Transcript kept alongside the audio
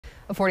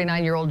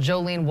49-year-old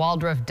Jolene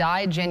Waldrop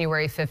died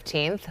January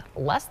 15th,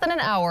 less than an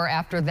hour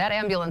after that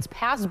ambulance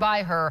passed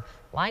by her,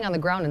 lying on the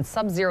ground in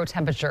sub-zero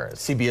temperatures.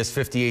 CBS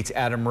 58's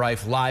Adam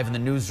Reif live in the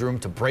newsroom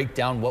to break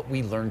down what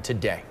we learned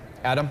today.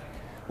 Adam?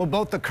 Well,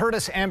 both the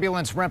Curtis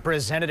ambulance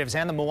representatives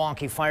and the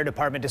Milwaukee Fire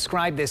Department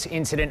described this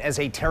incident as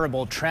a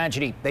terrible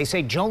tragedy. They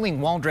say Jolene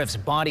Waldrop's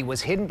body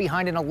was hidden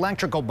behind an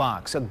electrical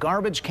box, a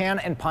garbage can,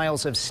 and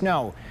piles of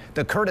snow.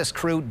 The Curtis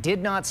crew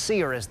did not see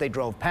her as they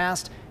drove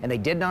past, and they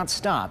did not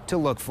stop to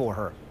look for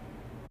her.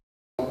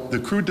 The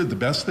crew did the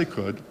best they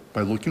could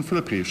by looking for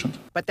the patient.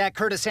 But that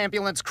Curtis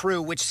ambulance crew,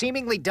 which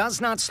seemingly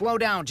does not slow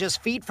down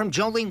just feet from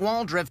Jolene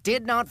Waldrop,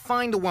 did not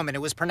find a woman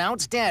who was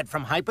pronounced dead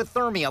from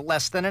hypothermia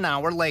less than an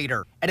hour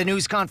later. At a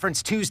news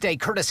conference Tuesday,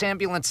 Curtis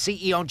ambulance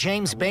CEO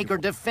James Baker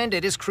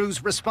defended his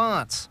crew's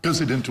response. Because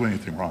they didn't do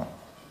anything wrong.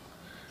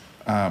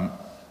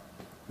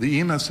 The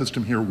EMS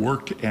system here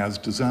worked as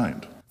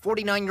designed.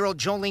 49-year-old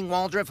Jolene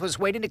Waldrop was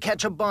waiting to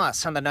catch a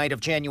bus on the night of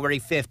January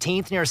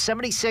 15th near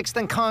 76th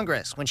and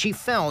Congress when she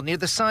fell near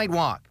the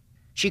sidewalk.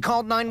 She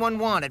called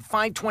 911 at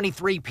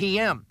 5:23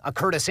 p.m. A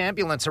Curtis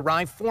ambulance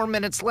arrived 4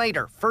 minutes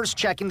later, first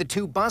checking the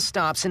two bus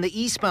stops in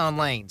the eastbound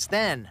lanes.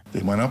 Then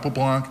they went up a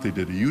block, they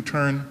did a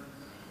U-turn,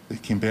 they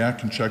came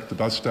back and checked the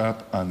bus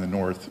stop on the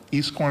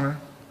northeast corner,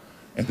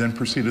 and then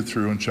proceeded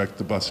through and checked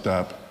the bus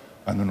stop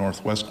on the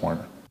northwest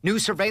corner. New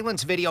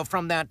surveillance video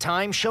from that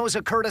time shows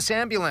a Curtis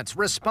ambulance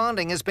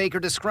responding as Baker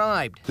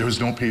described. There was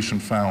no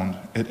patient found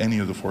at any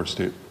of the four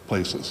state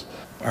places.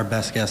 Our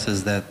best guess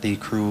is that the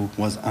crew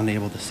was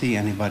unable to see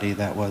anybody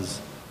that was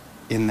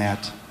in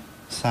that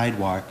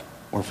sidewalk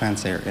or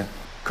fence area.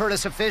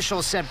 Curtis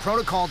officials said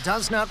protocol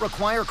does not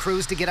require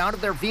crews to get out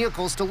of their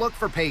vehicles to look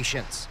for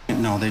patients.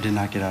 No, they did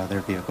not get out of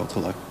their vehicle to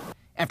look.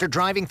 After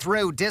driving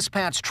through,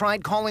 dispatch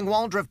tried calling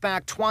Waldrop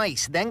back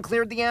twice, then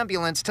cleared the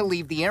ambulance to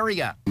leave the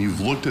area. You've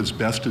looked as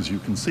best as you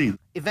can see.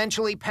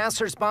 Eventually,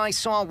 passers-by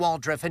saw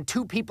Waldrop, and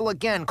two people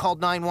again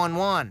called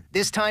 911.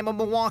 This time, a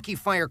Milwaukee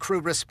fire crew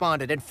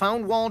responded and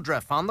found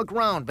Waldrop on the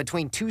ground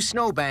between two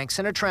snowbanks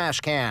and a trash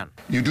can.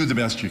 You do the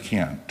best you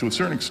can. To a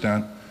certain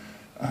extent,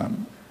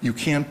 you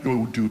can't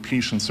go do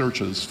patient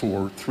searches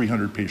for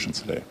 300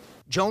 patients a day.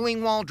 Jolene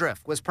Waldrop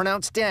was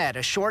pronounced dead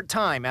a short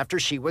time after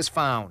she was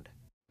found.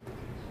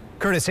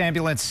 Curtis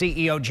ambulance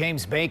CEO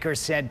James Baker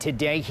said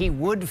today he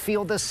would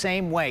feel the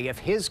same way if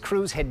his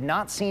crews had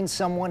not seen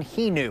someone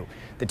he knew.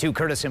 The two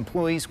Curtis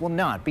employees will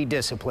not be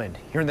disciplined.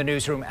 Here in the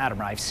newsroom, Adam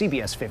Reif,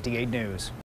 CBS 58 News.